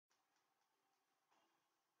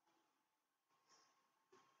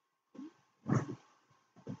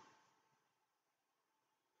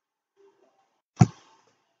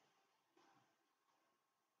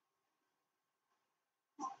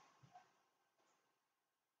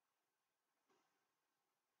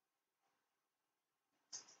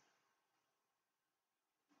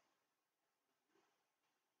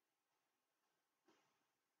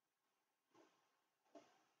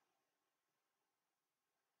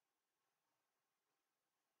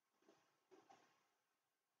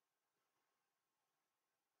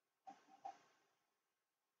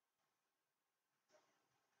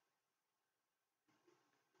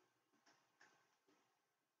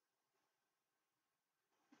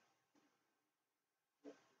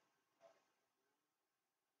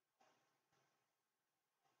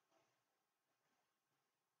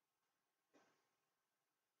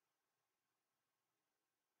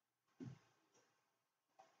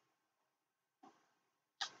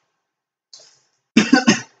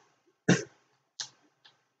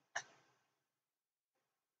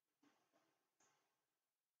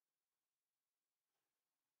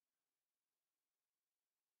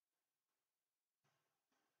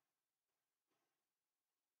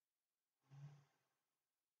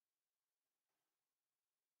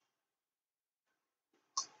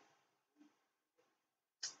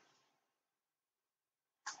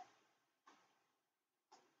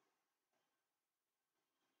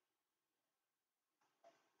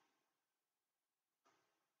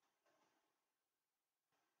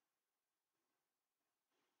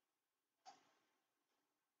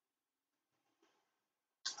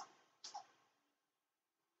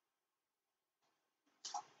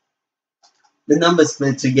The number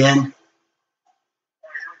splits again.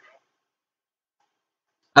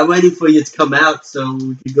 I'm waiting for you to come out so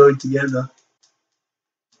we can go together.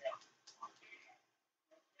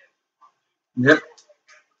 Yep.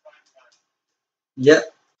 Yep.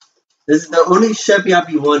 This is the only Chevy I'll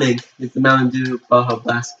be wanting is the Mountain Dew Baja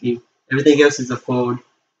Blast King. Everything else is a Ford.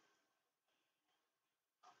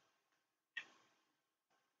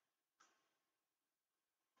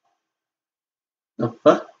 The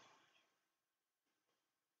fuck?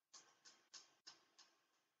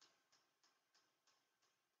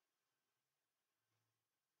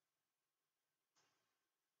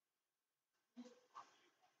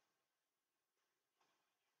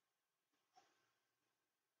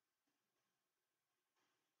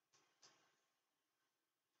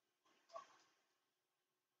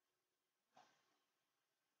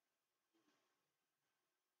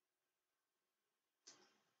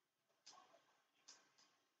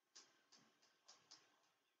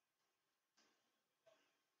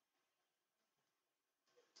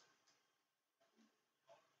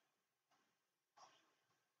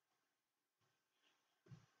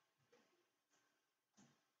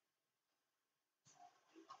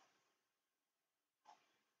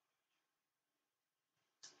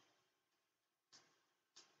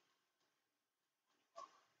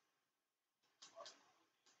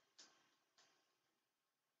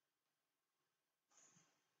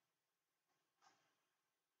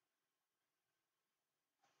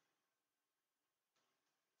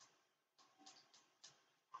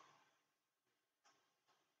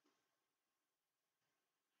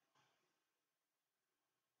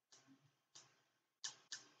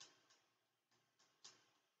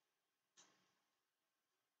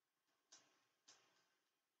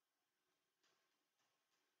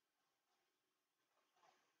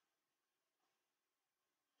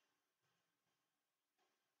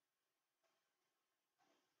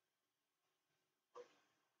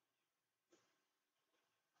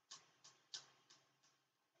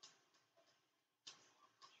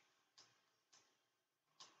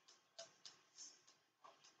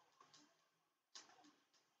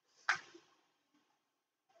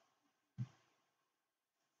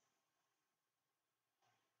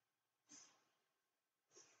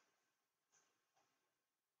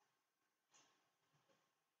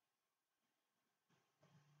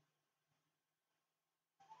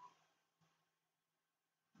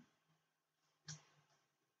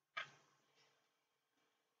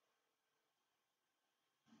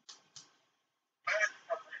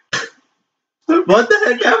 What the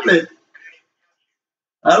heck happened?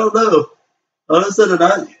 I don't know. All of a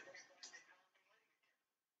sudden,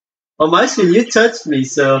 on my screen, you touched me,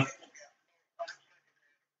 so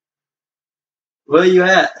where are you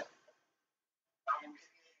at?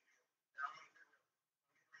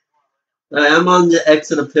 I'm on the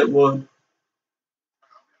exit of pit one.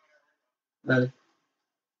 Uh,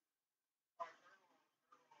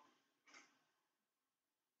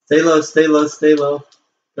 stay low, stay low, stay low.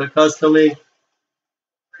 The car's coming.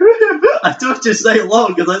 I told you to stay low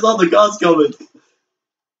because I saw the cars coming.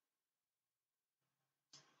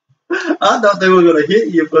 I thought they were gonna hit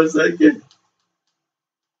you for a second.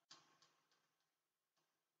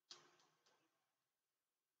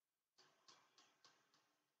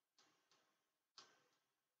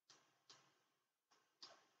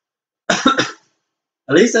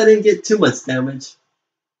 At least I didn't get too much damage.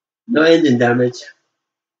 No engine damage.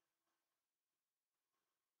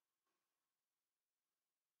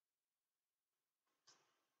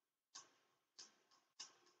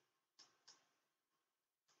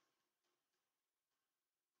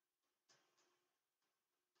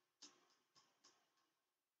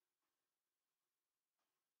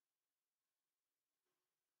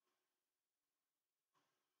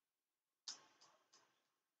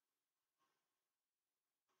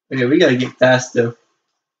 Okay, we gotta get faster.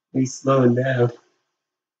 He's slowing down.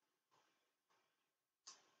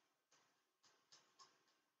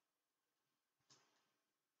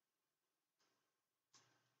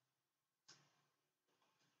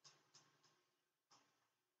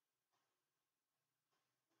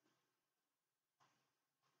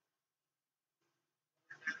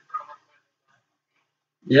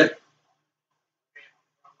 Yep.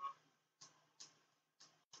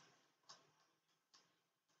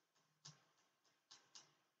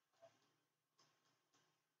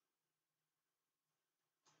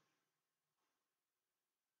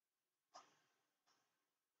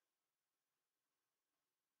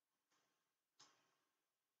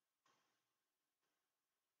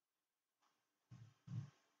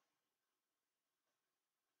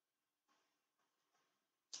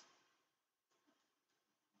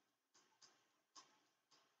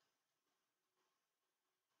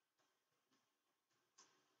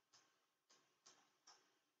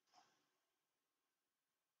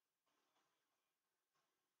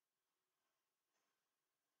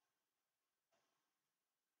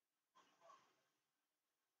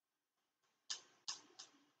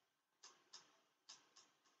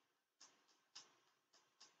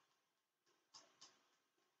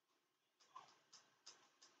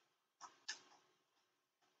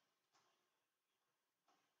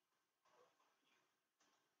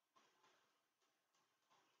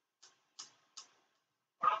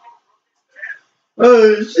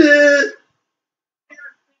 Oh shit!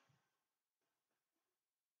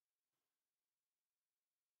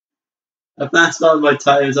 I passed on my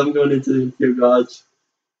tires. I'm going into the infield garage.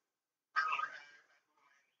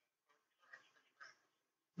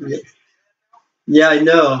 Yeah, yeah, I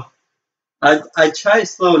know. I tried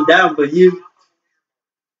slowing down, but you,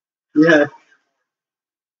 yeah,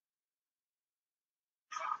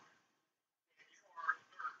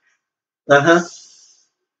 uh-huh.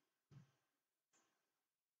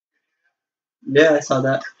 Yeah, I saw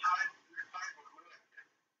that.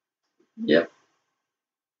 Yep.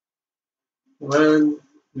 One,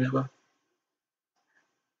 yeah,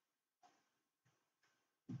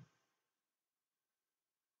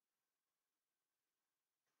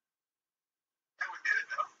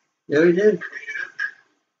 yeah, we did.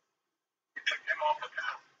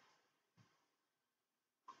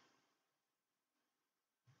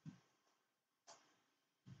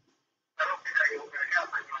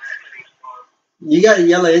 You got a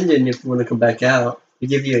yellow engine if you want to come back out. We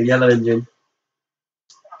give you a yellow engine.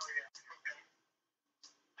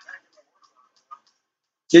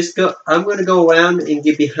 Just go. I'm gonna go around and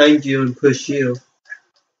get behind you and push you.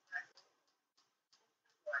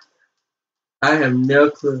 I have no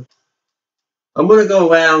clue. I'm gonna go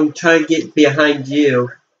around try and get behind you.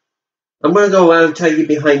 I'm gonna go around and try and get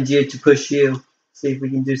behind you to push you. See if we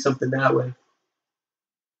can do something that way.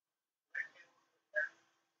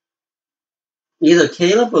 Either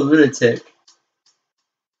Caleb or Lunatic.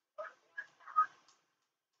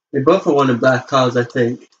 They both are one of black cars, I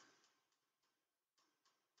think.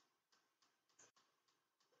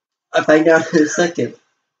 I'll find out in a second.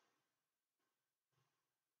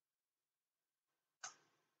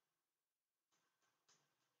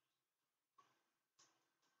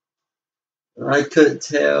 I couldn't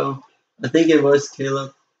tell. I think it was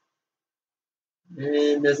Caleb.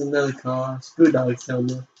 And there's another car. Scrwdawg's down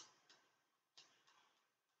there.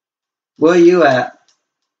 Where are you at?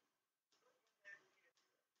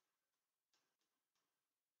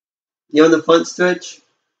 You on the front stretch?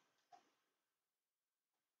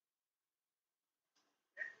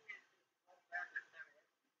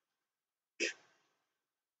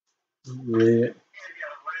 Yeah.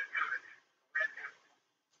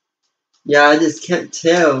 Yeah, I just can't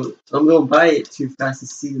tell. I'm gonna buy it too fast to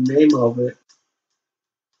see the name of it.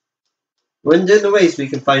 When during the race we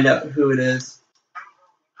can find out who it is.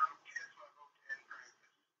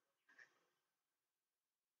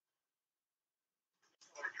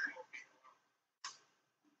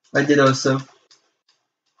 I did also.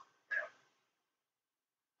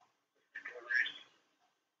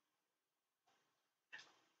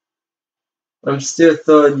 I'm still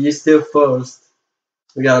third, you still first.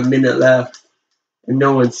 We got a minute left. And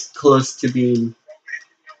no one's close to being.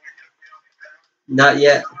 Not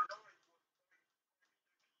yet.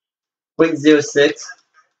 0.06.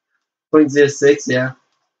 0.06, yeah.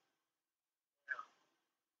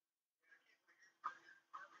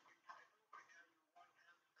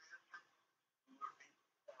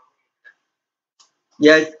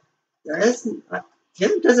 Yeah, that's,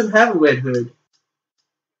 Caleb doesn't have a red hood.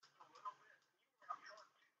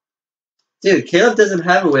 Dude, Caleb doesn't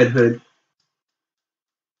have a red hood.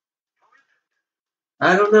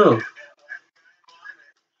 I don't know.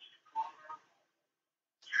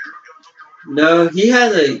 No, he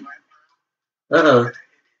has a. Uh-uh.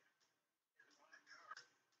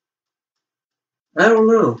 I don't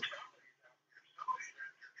know.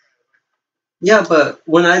 Yeah, but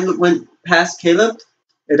when I went past Caleb,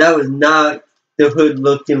 that was not the hood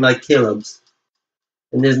looking like Caleb's.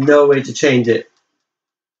 And there's no way to change it.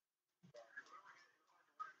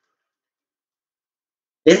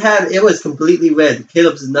 It was completely red.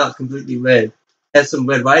 Caleb's is not completely red. It has some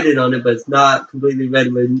red writing on it, but it's not completely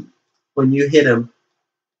red when you hit him.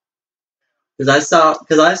 Because I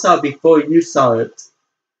saw it before you saw it,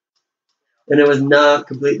 and it was not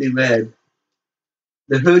completely red.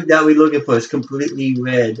 The hood that we're looking for is completely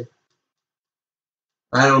red.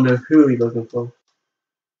 I don't know who we're looking for.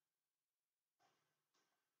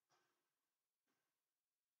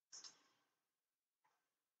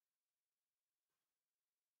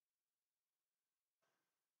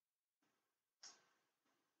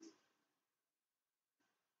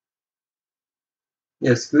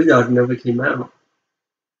 Yeah, Scrwdawg never came out.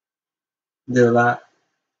 Did a lot.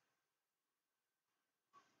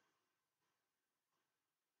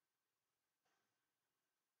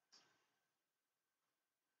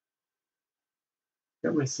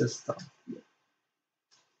 Got my sister.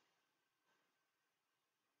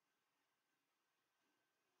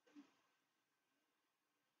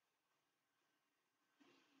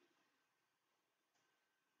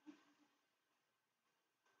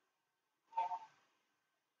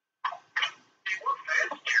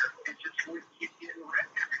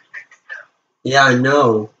 Yeah, I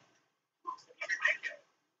know.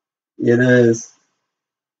 It is.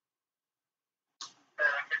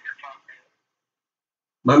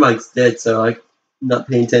 My mic's dead, so I'm not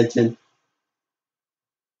paying attention.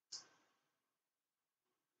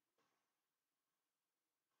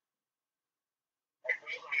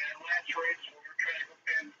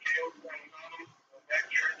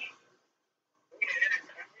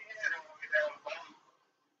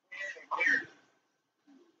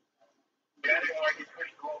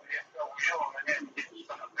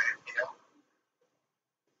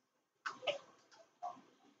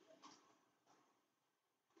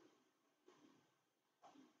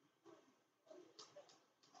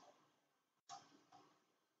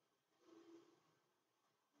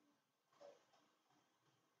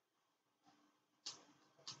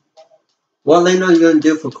 What lane are you going to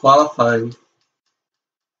do for qualifying?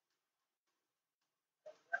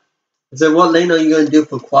 I said, what lane are you going to do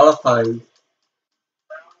for qualifying?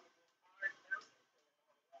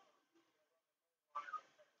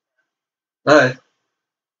 Alright.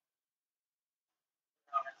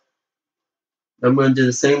 I'm going to do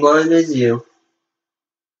the same line as you.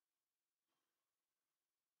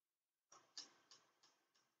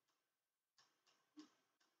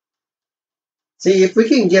 See, if we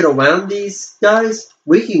can get around these guys,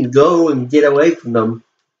 we can go and get away from them.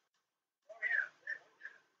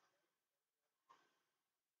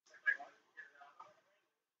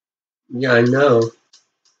 Yeah, I know.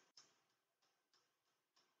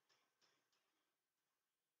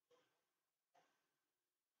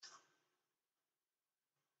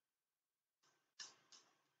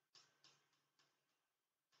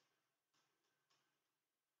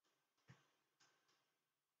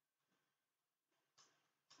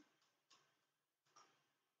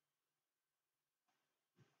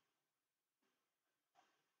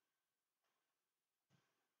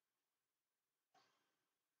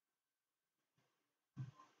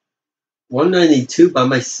 $192 by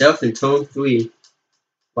myself in turn 3.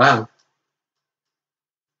 Wow.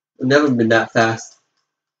 I've never been that fast.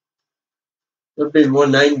 I've been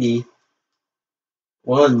 190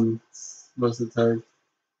 once most of the time.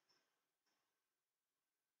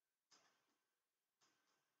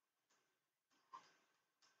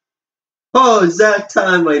 Oh, exact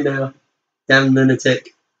time right now. Damn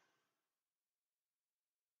lunatic.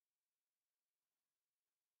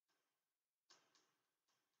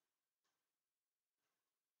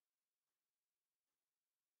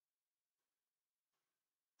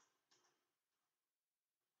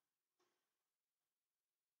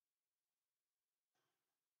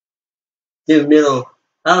 Dude, middle.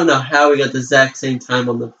 I don't know how we got the exact same time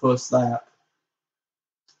on the first lap.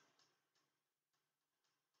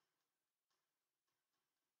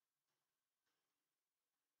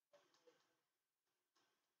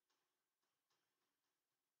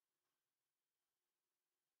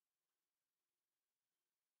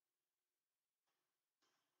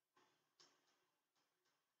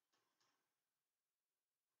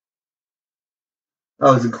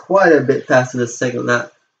 I was quite a bit faster the second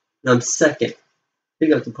lap. And I'm second.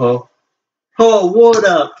 Pick up the pole. Oh, what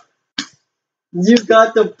up? You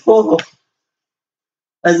got the pole.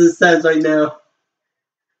 As it says right now.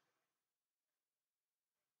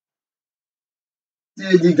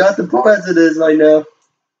 Dude, you got the pole as it is right now.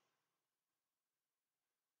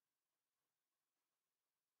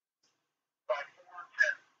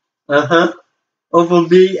 Uh-huh. Over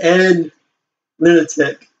me and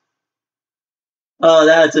lunatic. Oh,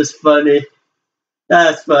 that's just funny.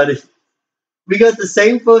 That's funny. We got the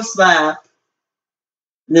same first lap,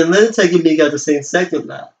 and then lunatic and me got the same second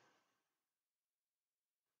lap.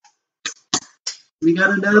 We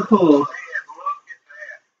got another pole.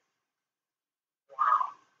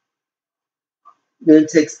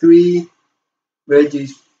 Lunatic's 3,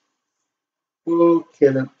 Reggie's 4,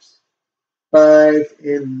 Caleb's 5,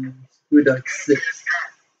 and Scrwdawg 6.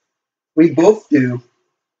 We both do.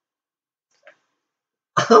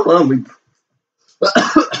 Come on, we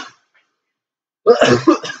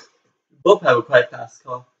both have a quite fast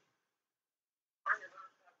car.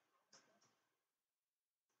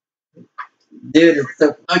 Dude, it's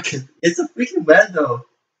a freaking bad though.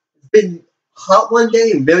 It's been hot one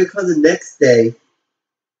day and very cold the next day.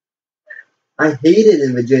 I hate it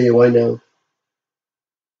in Virginia right now.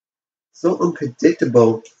 So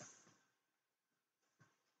unpredictable.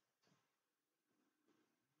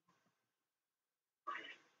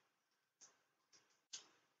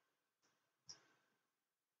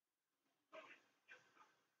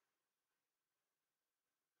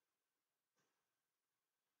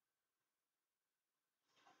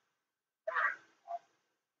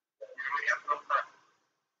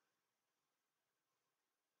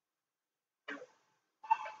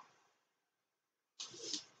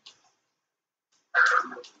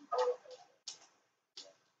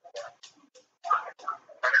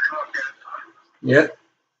 Yep.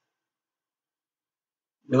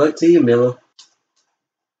 Good luck to you, Miller.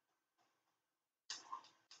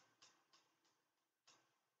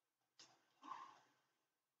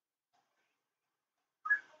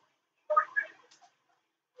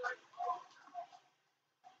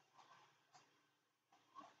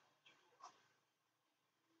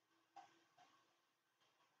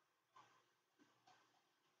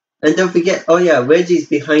 And don't forget, oh yeah, Reggie's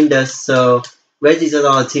behind us, so Reggie's on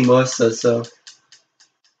our team also, so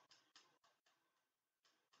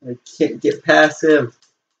I can't get past him.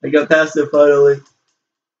 I got past him finally.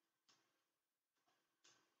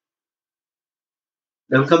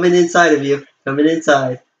 I'm coming inside of you. Coming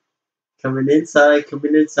inside. Coming inside.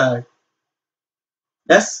 Coming inside.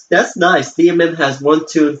 That's nice. DMM has 1,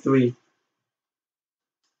 2, and 3.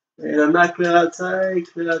 And I'm not clear outside.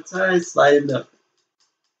 Clear outside. Sliding up.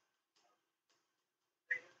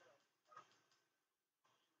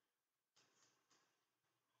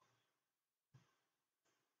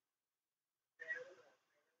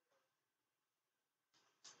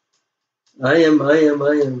 I am.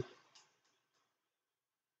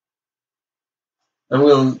 I'm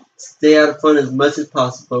going to stay out of front as much as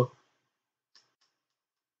possible.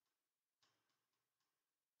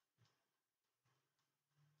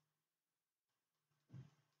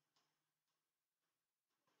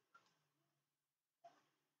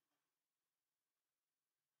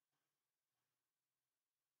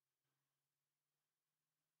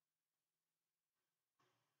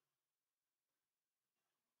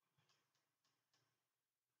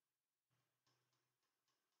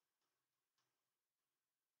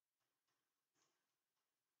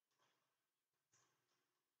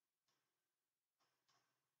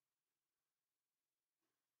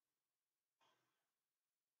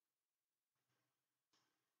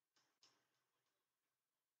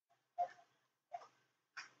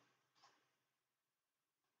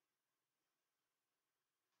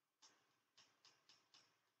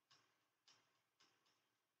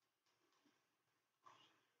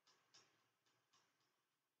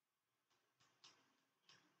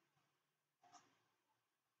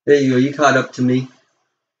 There you go. You caught up to me.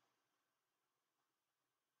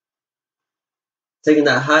 Taking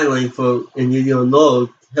that high lane for, and you don't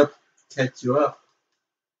know, help catch you up.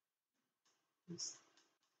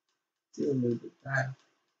 Still a little bit bad.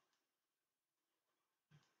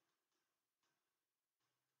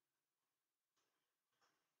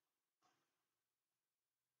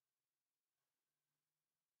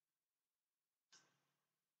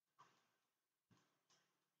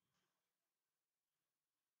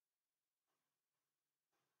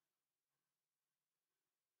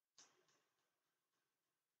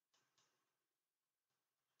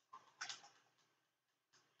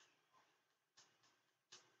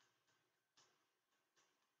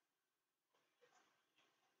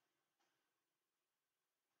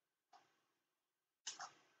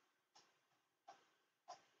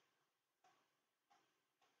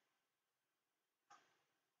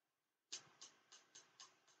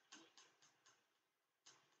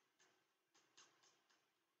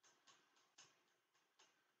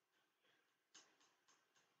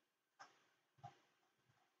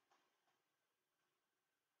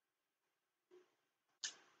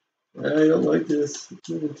 I don't like this. It's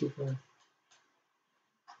moving too fast.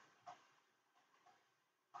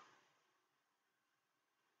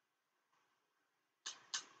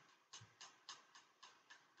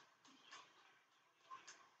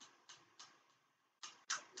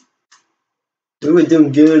 We were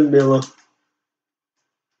doing good, Miller.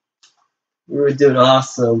 We were doing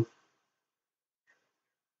awesome.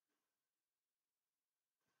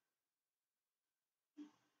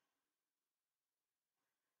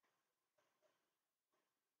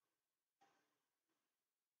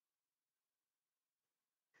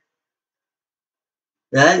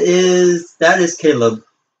 That is Caleb.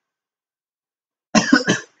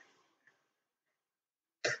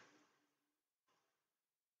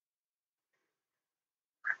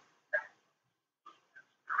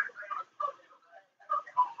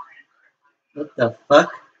 What the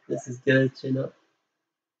fuck? This is good, you know.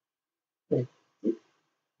 Hey,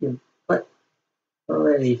 what?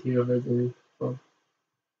 Already here, Resident Evil.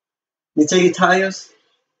 You take your tires?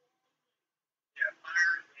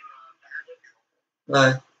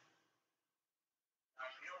 Alright.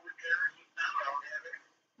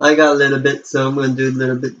 I got a little bit, so I'm gonna do a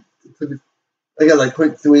little bit. I got like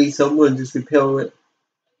 0.3, so I'm gonna just repair it.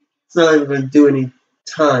 It's not even gonna do any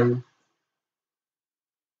time.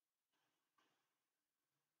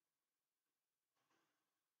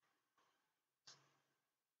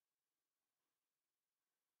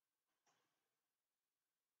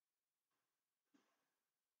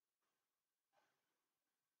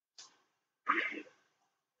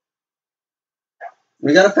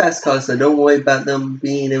 We got a fast car, so don't worry about them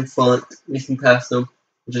being in front. We can pass them.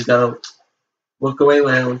 We just gotta work our way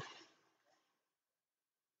around.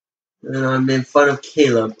 And I'm in front of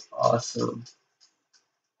Caleb. Awesome.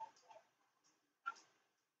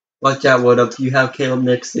 Watch out, what up? You have Caleb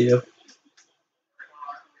next to you.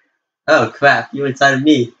 Oh crap, you're inside of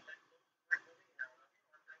me.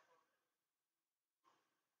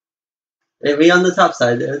 Hey, we on the top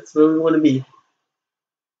side. That's where we want to be.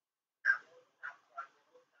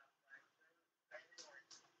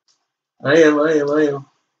 I am.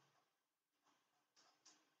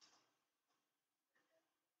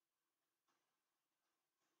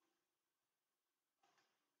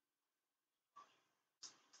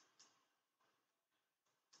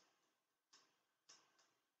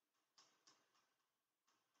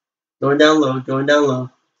 Going down low, going down low.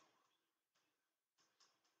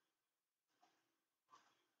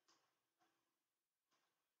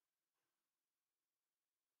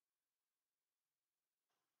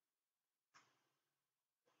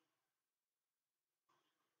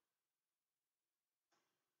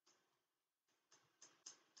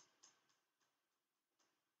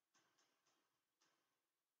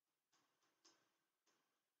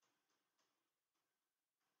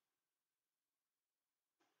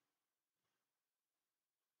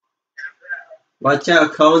 Watch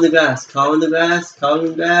out, call in the grass, call in the grass, call in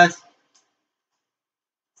the grass.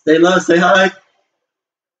 Stay low, stay high.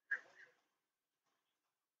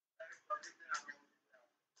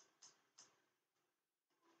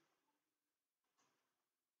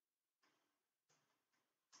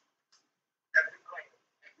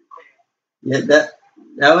 Yeah,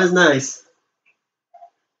 that was nice.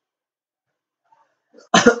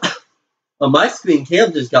 On my screen,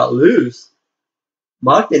 Caleb just got loose.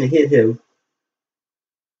 Mark didn't hit him.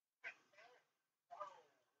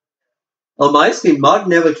 On my screen, Mark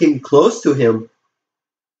never came close to him.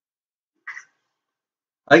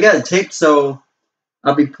 I got it taped, so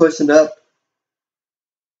I'll be pushing up.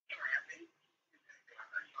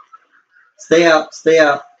 Stay out, stay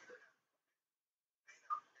out.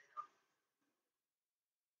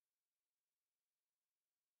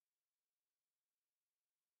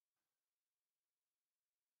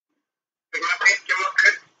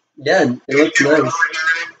 Yeah, it looks nice.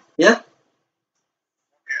 Yeah,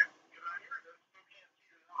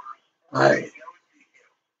 I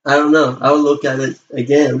I don't know. I'll look at it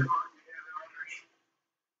again.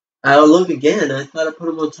 I'll look again. I thought I put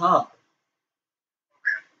them on top.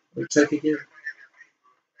 I'll check again.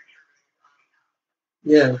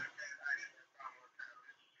 Yeah,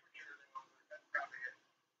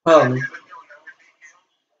 probably.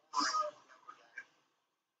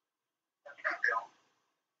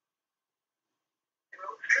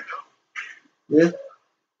 Yeah,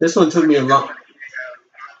 this one took me a long.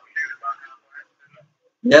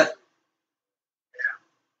 Yep,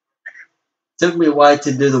 took me a while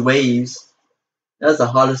to do the waves. That's the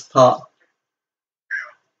hardest part.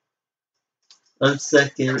 I'm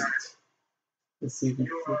second. Let's see if he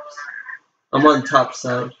flips. I'm on top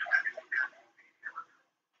side.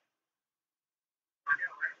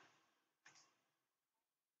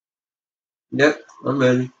 Yep, I'm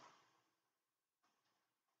ready.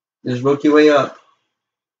 Just work your way up.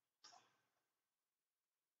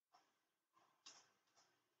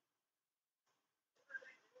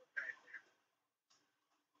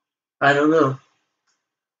 I don't know.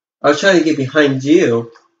 I was trying to get behind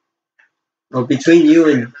you. Or between you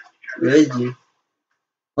and Reggie.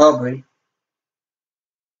 Probably.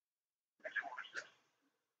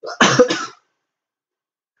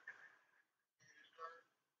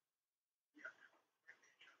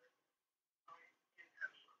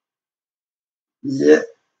 Yeah.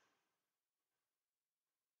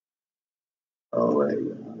 Oh my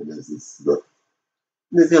god. This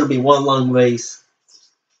is gonna be one long race.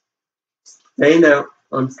 Staying out.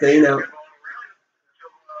 I'm staying out.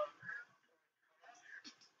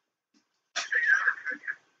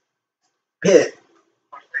 Pit.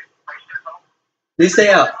 Just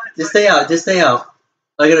stay out. Just stay out. Just stay out.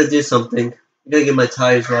 I gotta do something. I gotta get my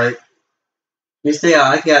tires right. You stay out.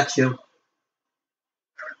 I got you.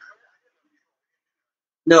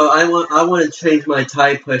 No, I want to change my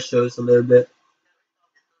tire pressures a little bit.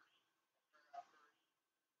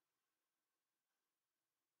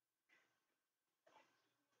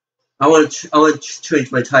 I want to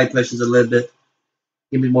change my tire pressures a little bit.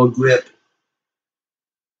 Give me more grip.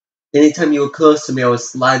 Anytime you were close to me, I was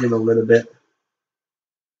sliding a little bit.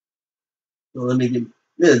 So let me get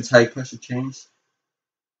the tire pressure change.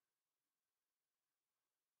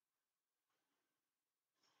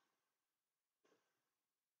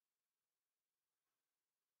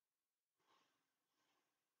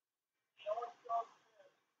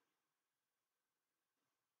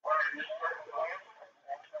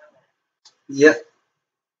 Yep.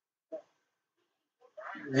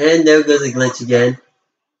 And there goes a glitch again.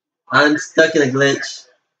 I'm stuck in a glitch.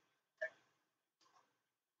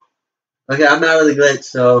 Okay, I'm out of the glitch,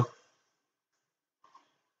 so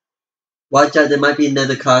watch out, there might be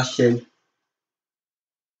another caution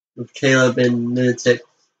with Caleb and Lunatic.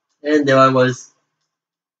 And there I was.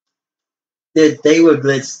 They were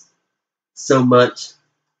glitched so much.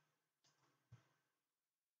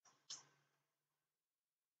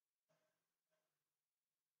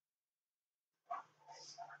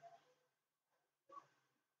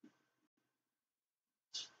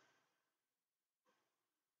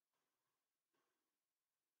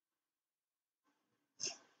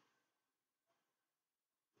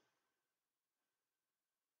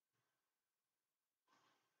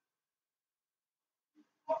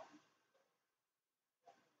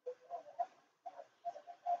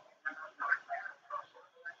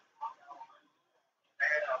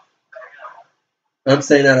 I'm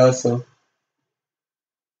saying that also.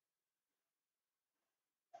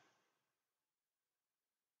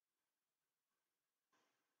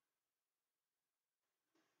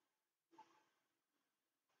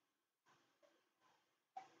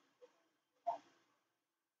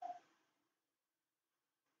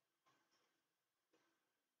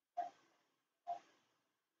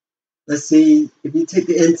 Let's see, if you take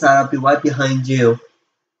the inside, I'll be right behind you.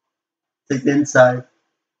 Take the inside.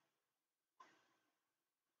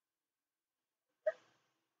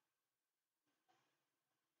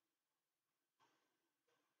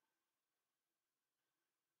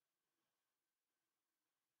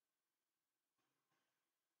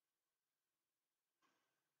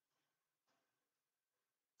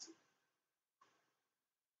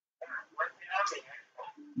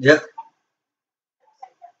 Yep.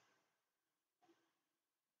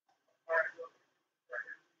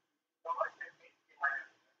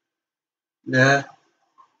 Yeah.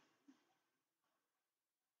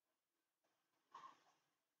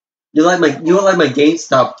 You like my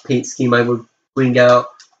GameStop paint scheme I would bring out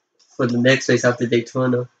for the next race after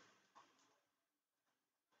Daytona.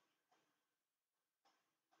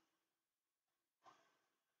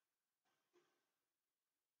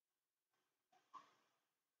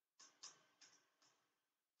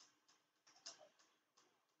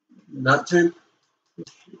 Not turn.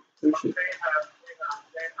 Oh, shit.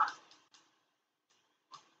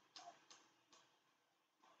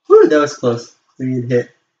 Whew, that was close. We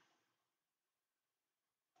hit.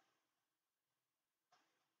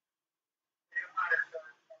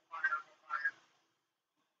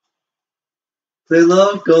 Play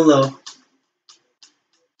low, go low.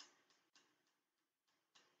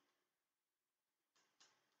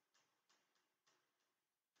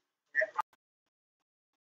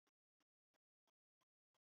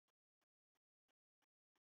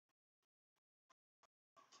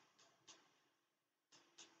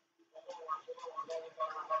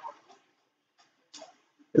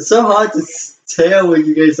 It's so hard to tell where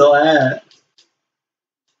you guys are at.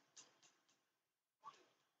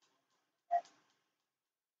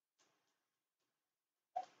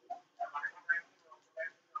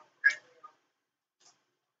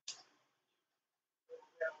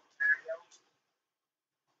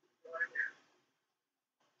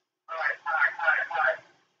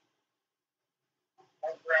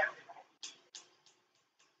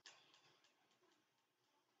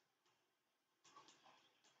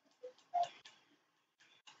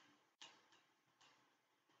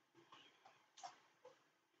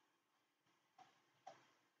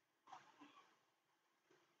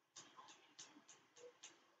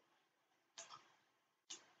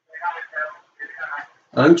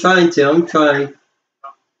 I'm trying.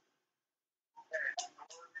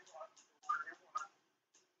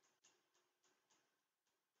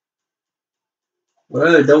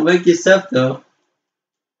 Well, don't make yourself though.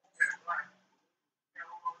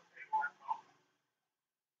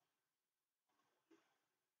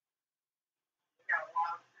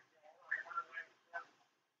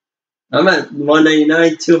 I'm at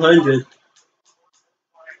 199, 200.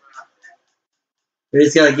 We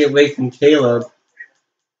just gotta get away from Caleb.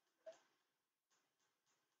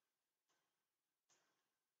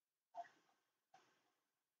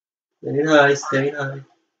 Staying high.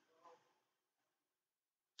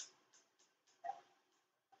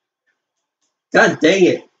 God dang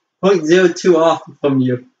it. 0.02 off from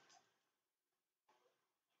you.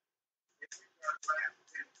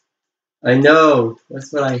 I know.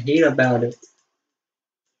 That's what I hate about it.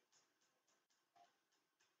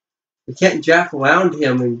 We can't draft around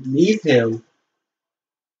him and leave him.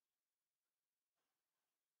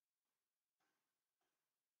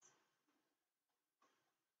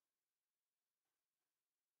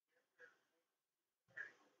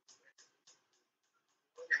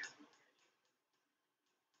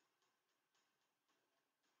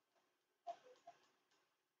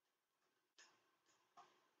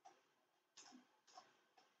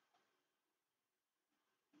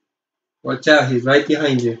 Watch out, he's right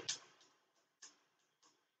behind you.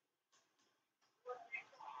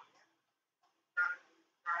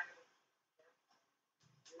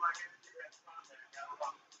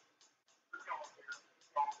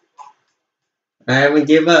 I haven't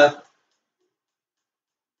give up.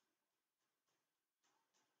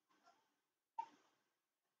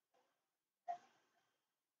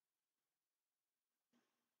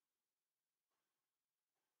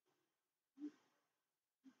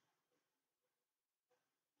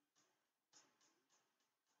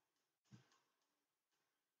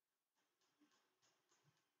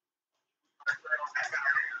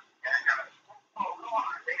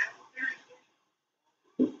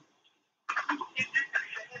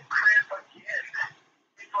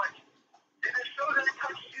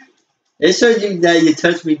 It showed you that you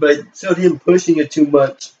touched me, but it showed him pushing it too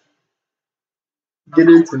much. Get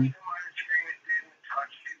into me.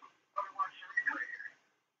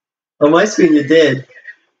 On my screen, you did.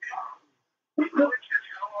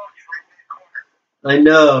 I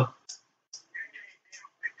know.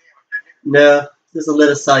 No, just a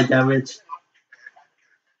little side damage.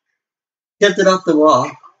 Kept it off the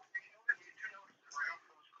wall.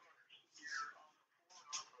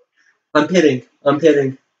 I'm pitting. I'm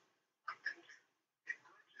pitting.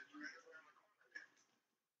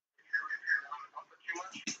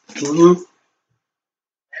 I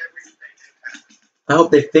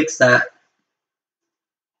hope they fix that.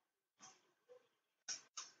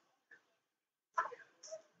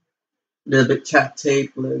 A little bit chat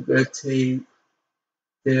tape, a little good tape.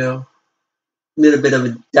 Yeah. A little bit of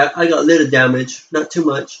I got a little damage. Not too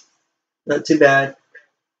much. Not too bad.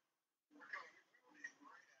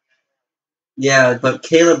 Yeah, but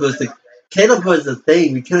Caleb was the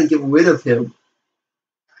thing. We couldn't get rid of him.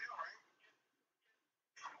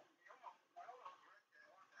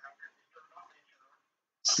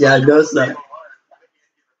 Yeah, I noticed that.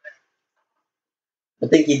 I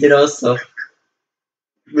think he did also.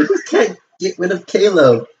 We just can't get rid of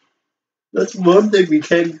Caleb. That's one thing we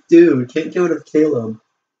can't do. We can't get rid of Caleb.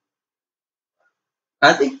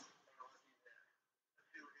 I think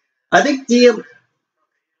DM.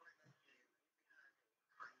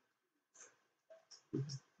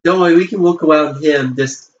 Don't worry, we can walk around him.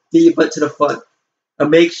 Just get your butt to the front and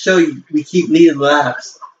make sure we keep leading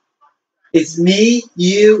laps. It's me,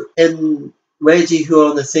 you, and Reggie who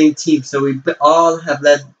are on the same team, so we all have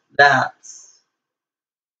led laps,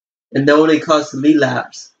 and no one caused to lead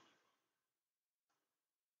laps.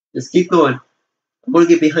 Just keep going. I'm gonna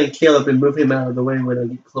get behind Caleb and move him out of the way when I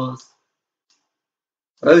get close.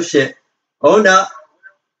 Oh shit! Oh no!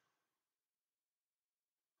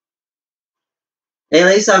 Hey, at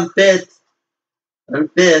least I'm fifth. I'm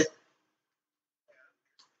fifth.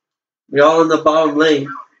 We're all in the bottom lane.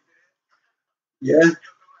 Yeah.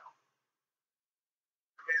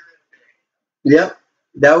 Yep.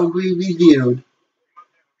 That will be reviewed.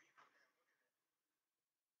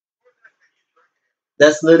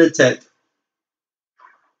 That's Lunatic.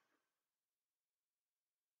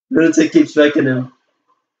 Lunatic keeps wrecking him.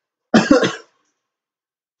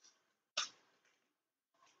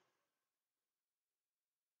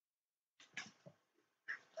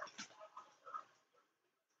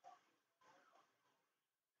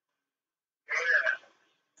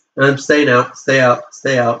 I'm staying out. Stay out.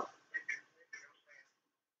 Stay out.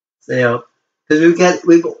 Stay out. Because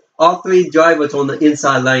we've all three drivers on the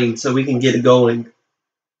inside lane, so we can get it going.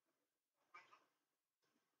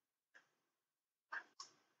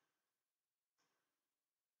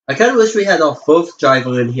 I kind of wish we had our fourth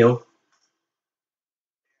driver in here.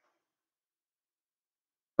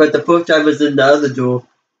 But the fourth driver's in the other duel.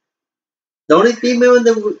 The only female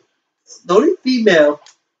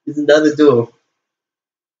is in the other duel.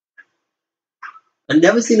 I've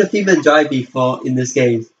never seen a female drive before in this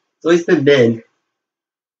game. It's always been men.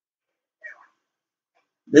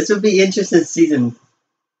 This would be interesting season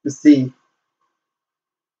to see.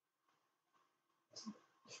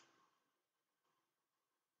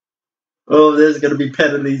 Oh, there's gonna be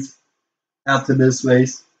penalties after this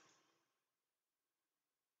race.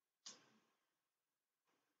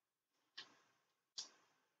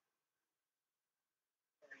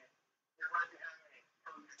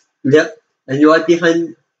 Yep, and you're right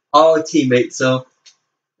behind our teammates, so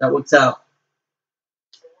that works out.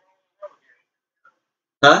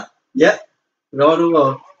 Huh? Yep. We're on the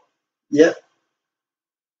roll. Yep.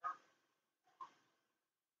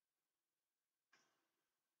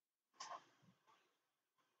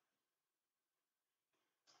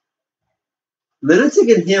 Lunatic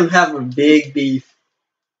and him have a big beef.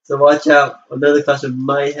 So watch out. Another caution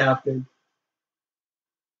might happen.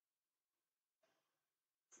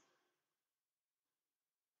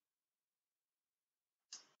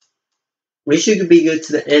 We should be good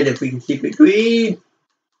to the end if we can keep it green.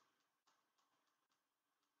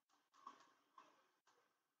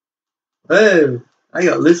 Oh, I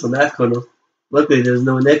got loose on that corner. Luckily, there's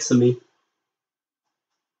no one next to me.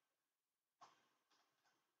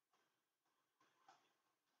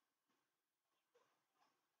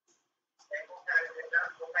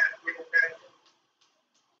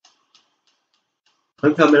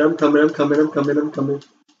 I'm coming.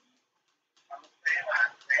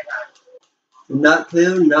 Not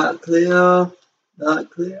clear.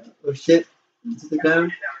 Oh shit. Into the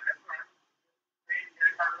ground.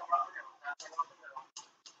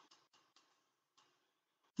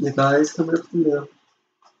 The guy is coming up from there.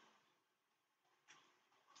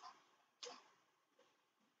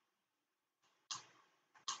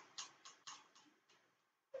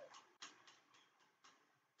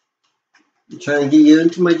 I'm trying to get you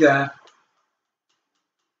into my draft.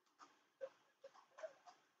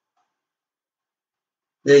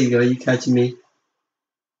 There you go. You catching me.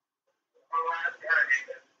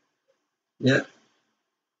 Yep.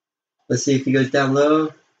 Let's see if he goes down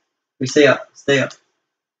low. We stay up.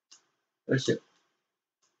 Oh shit.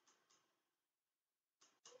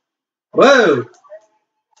 Whoa!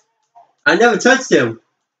 I never touched him.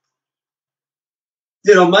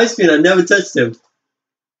 Dude, on my screen, I never touched him.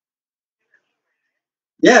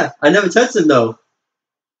 Yeah, I never touched him though.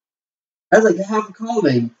 That's like half a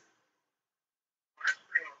calling.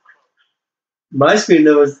 My screen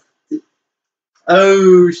though was.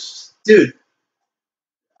 Oh, dude.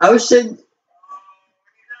 I was saying.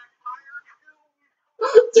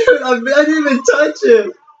 Dude, I didn't even touch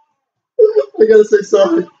him. I gotta say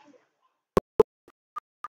sorry.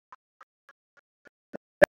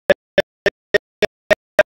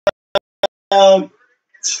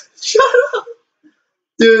 Shut up.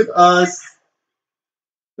 Dude,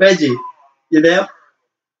 Reggie, you there?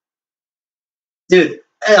 Dude,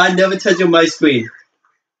 I never touched you on my screen.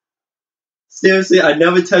 Seriously, I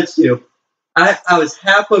never touched you. I was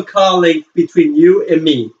half a car length between you and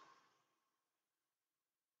me.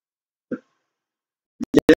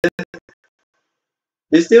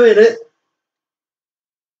 You still in it?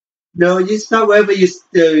 No, you start wherever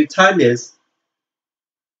your time is.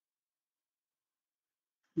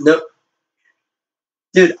 No,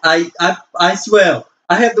 dude, I swear,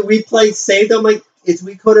 I have the replay saved on my. It's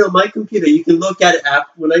recorded on my computer. You can look at it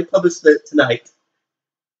after when I publish it tonight.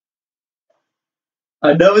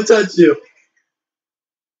 I never touched you.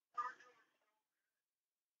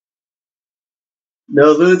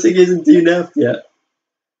 No, Lunatic isn't DNF'd yet.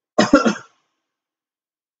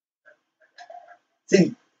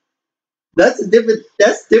 See, that's different.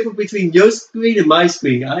 That's different between your screen and my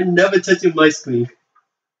screen. I never touch my screen.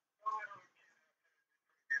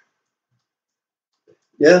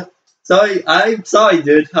 Yeah. Sorry, I'm sorry,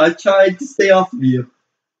 dude. I tried to stay off of you.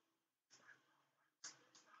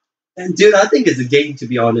 And dude, I think it's a game to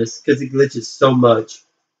be honest, because it glitches so much.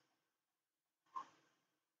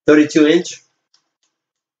 32-inch?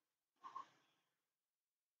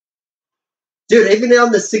 Dude, even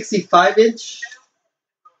on the 65-inch?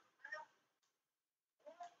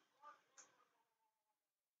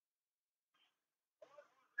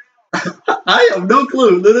 I have no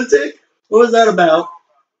clue, Lunatic. What was that about?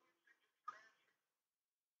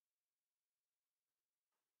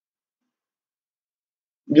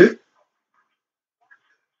 You?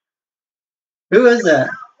 Who is that?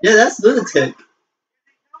 Yeah, that's Lunatic.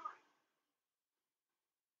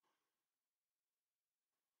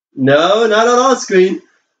 No, not on our screen.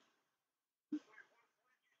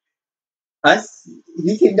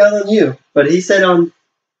 He came down on you, but he said on.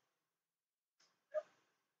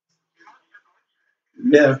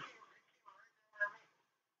 Yeah.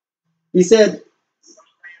 He said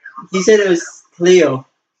it was Cleo.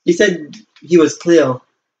 He said he was Cleo.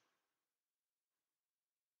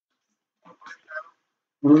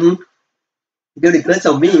 Mm-hmm. Dude, he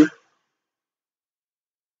glitched on me.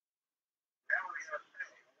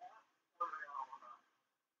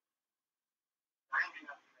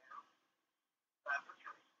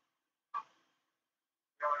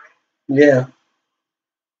 Yeah.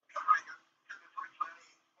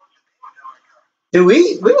 Dude,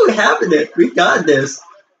 we were having it. We got this.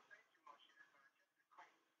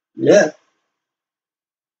 Yeah.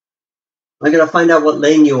 I gotta find out what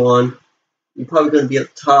lane you're on. You're probably gonna be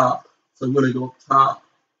up top. So I'm gonna go up top.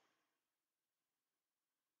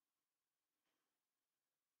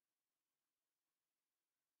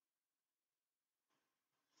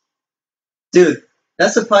 Dude,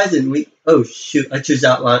 that's surprising. Oh shoot, I choose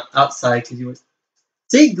outside because you were.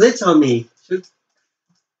 See, glitch on me. Shoot.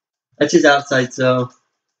 I choose outside, so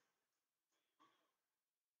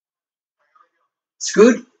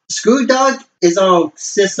Scrwdawg is our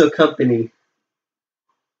sister company.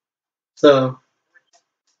 So,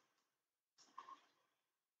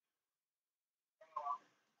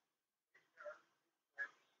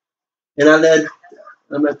 and I'm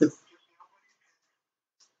at the.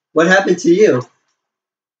 What happened to you?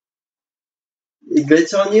 It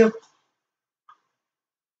glitched on you?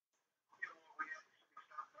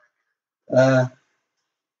 Uh,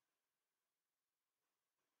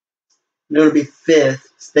 you're gonna be fifth.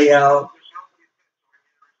 Stay out.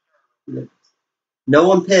 No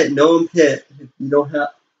one pit. No one pit. If you don't have.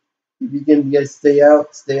 If you can just stay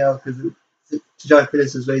out, stay out because to try to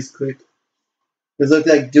finish this race quick. It looks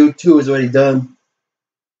like dude 2 is already done.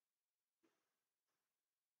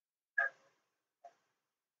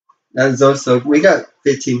 And also we got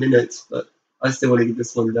 15 minutes, but I still want to get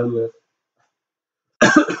this one done with.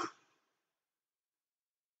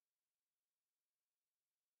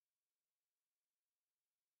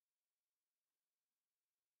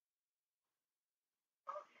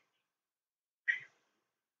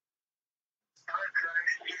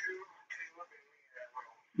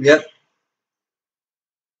 Yep.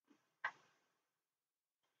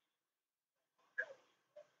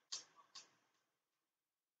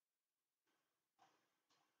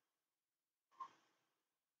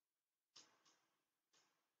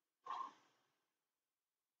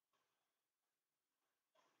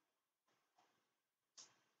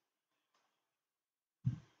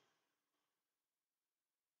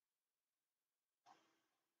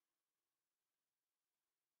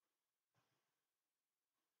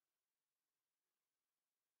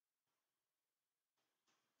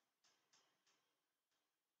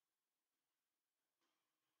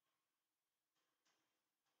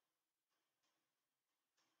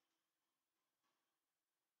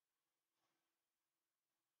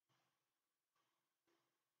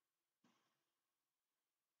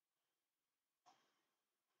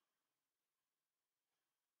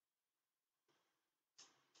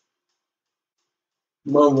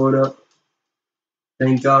 Come on, load up.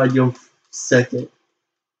 Thank God you're second.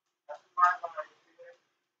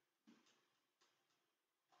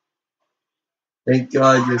 Thank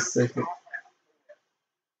God you're second.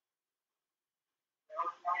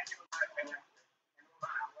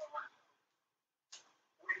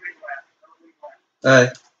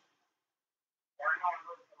 Alright.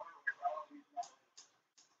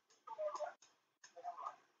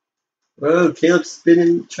 Oh, Caleb's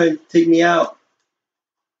spinning, trying to take me out.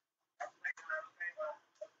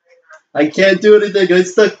 I can't do anything.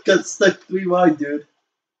 Got stuck 3 wide, dude.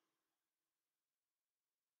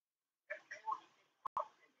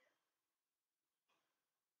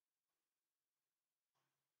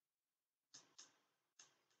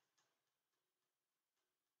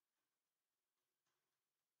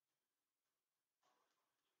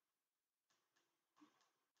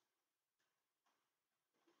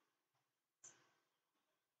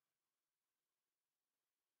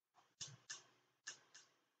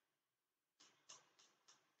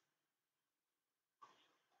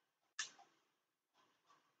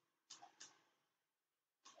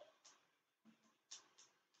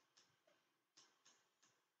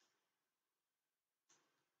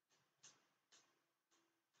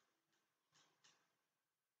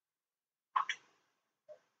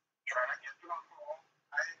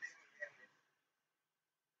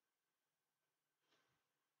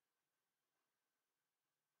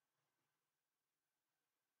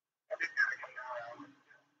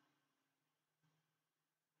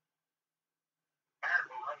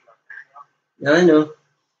 Yeah, I know.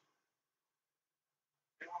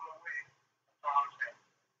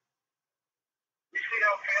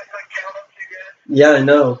 Yeah, I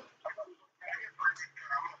know.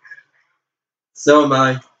 So am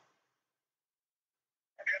I.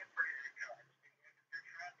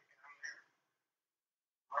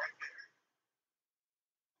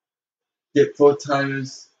 Get 4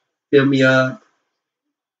 tires. Fill me up.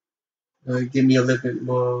 Give me a little bit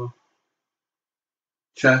more.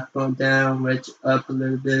 Track phone down. Wedge up a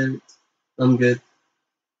little bit. I'm good.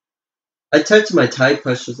 I touched my tire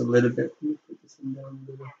pressures a little bit. Let me put this one down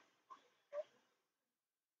a little.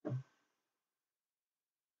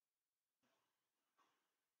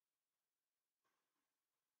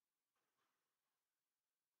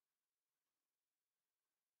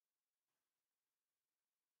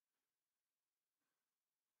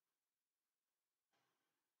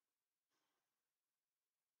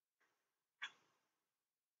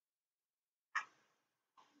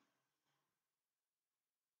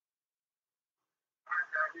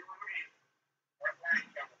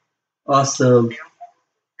 Awesome.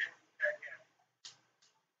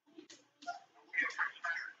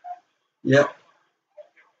 Yep.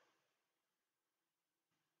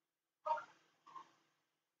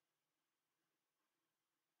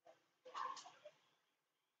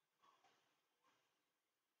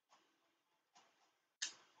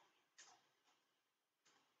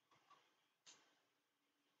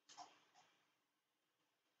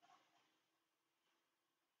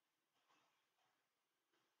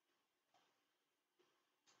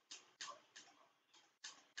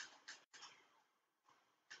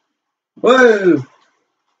 Whoa!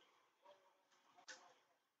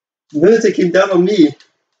 Lunatic came down on me.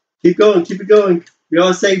 Keep going, keep it going. We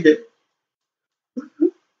all saved it.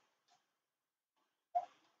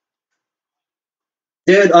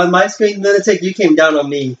 Dude, on my screen, Lunatic, you came down on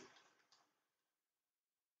me.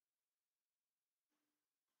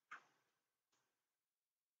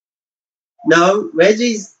 No,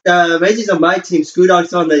 Reggie's on my team.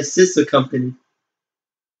 Scrwdawg's on the sister company.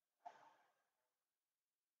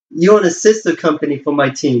 You on a sister company for my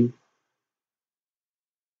team.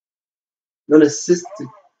 You on a sister.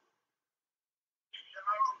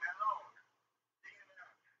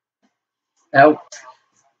 Out.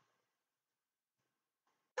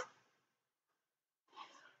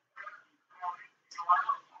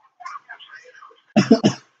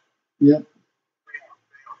 Yep.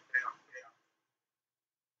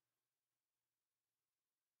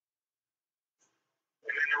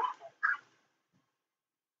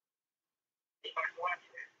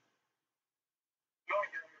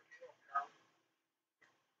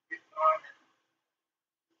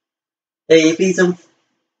 Hey, if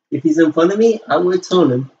he's in front of me, I would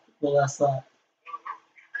tone him the last lap.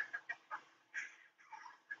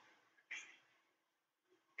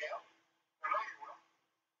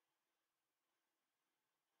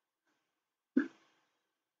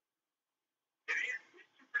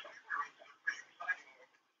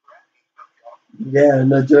 Yeah,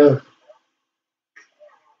 no joke.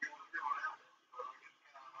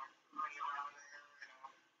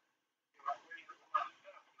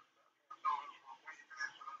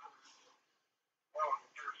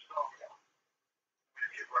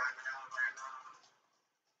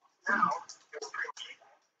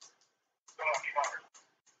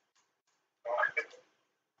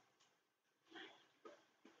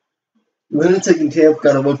 Lunatic and Camp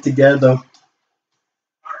gotta work together.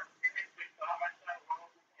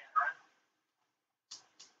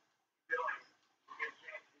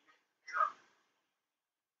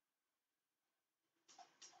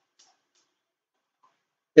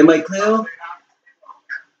 Am I clear?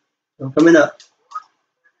 I'm coming up.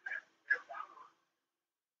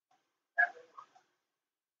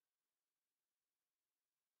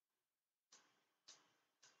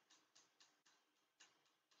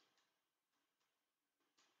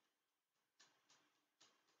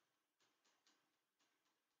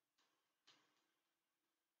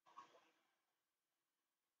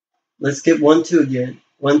 Let's get 1-2 again.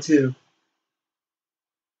 1-2.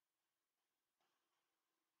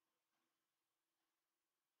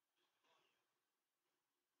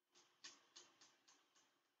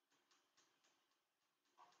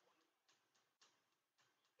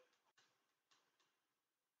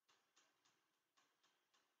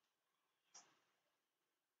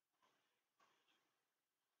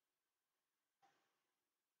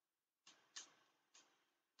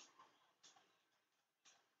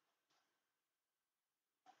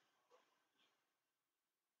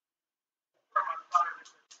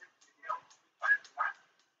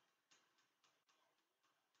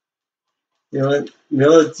 You know what?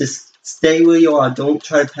 Miller, just stay where you are. Don't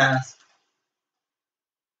try to pass.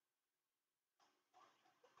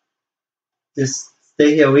 Just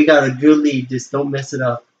stay here. We got a good lead. Just don't mess it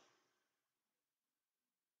up.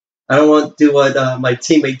 I don't want to do what my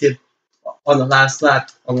teammate did on the last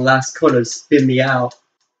lap, on the last corner, spin me out.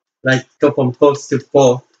 Like go from post to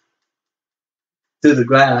fourth through the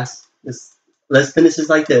grass. Let's finish this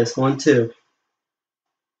like this. 1-2.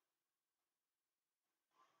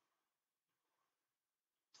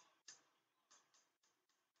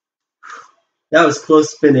 That was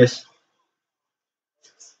close finish.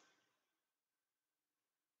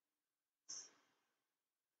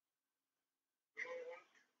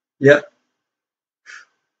 Yep.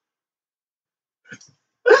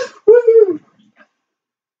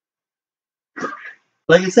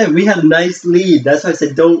 Like I said, we had a nice lead. That's why I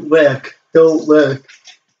said don't work. Don't work.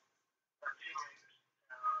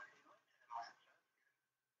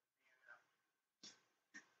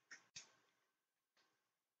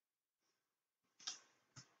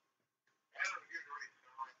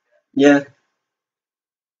 Yeah.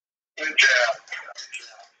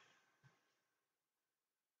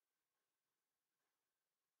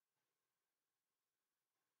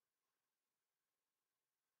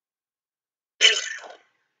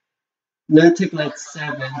 Lunatic led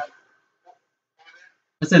 7. I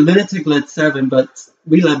said Lunatic led 7, but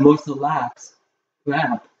we led most of the laps.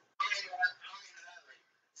 Crap.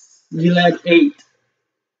 You led 8.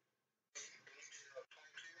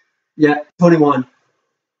 Yeah, 21.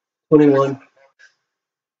 21.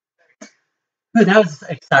 Oh, that was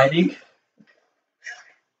exciting.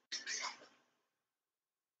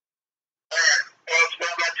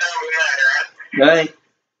 Right.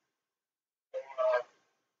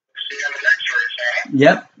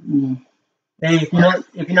 Yep. Hey, if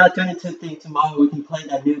you're not doing anything tomorrow, we can play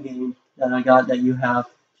that new game that I got that you have.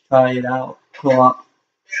 Try it out. Co-op.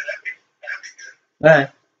 Alright.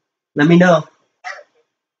 Let me know.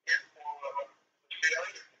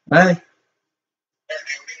 Alright.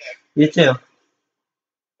 You too.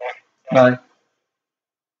 Bye.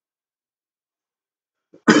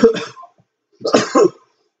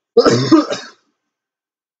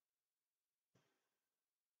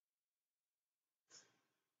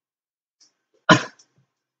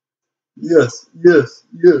 Yes, yes,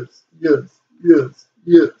 yes, yes, yes,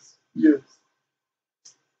 yes, yes.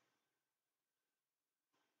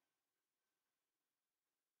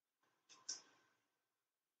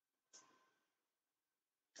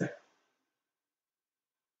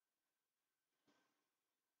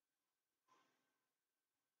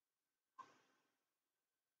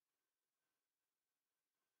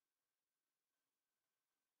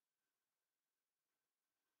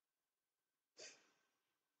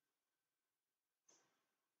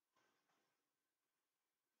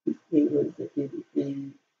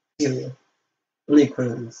 Yeah. Only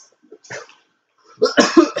friends.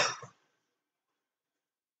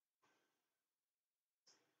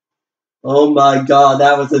 Oh my god,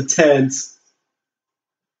 that was intense.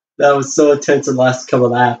 That was so intense the last couple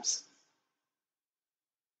laps.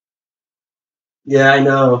 Yeah, I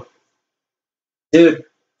know. Dude,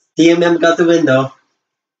 DMM got the win though.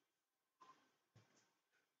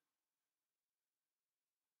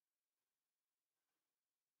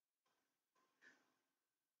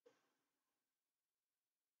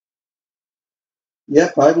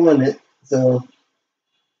 Yep, I won it. So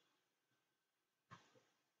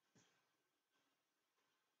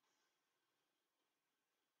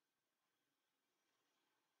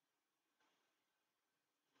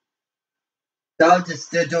Dog is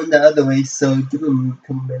still doing the other way, so give him a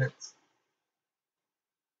couple minutes.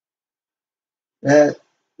 That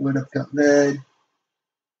would have got red.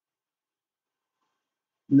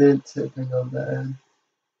 Then taking on that.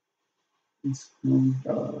 It's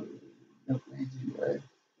Scrwdawg. No aging red.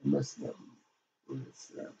 It must not be.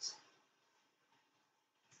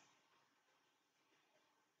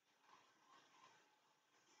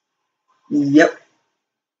 Yep.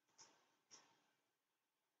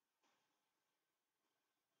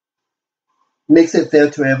 Makes it fair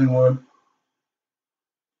to everyone.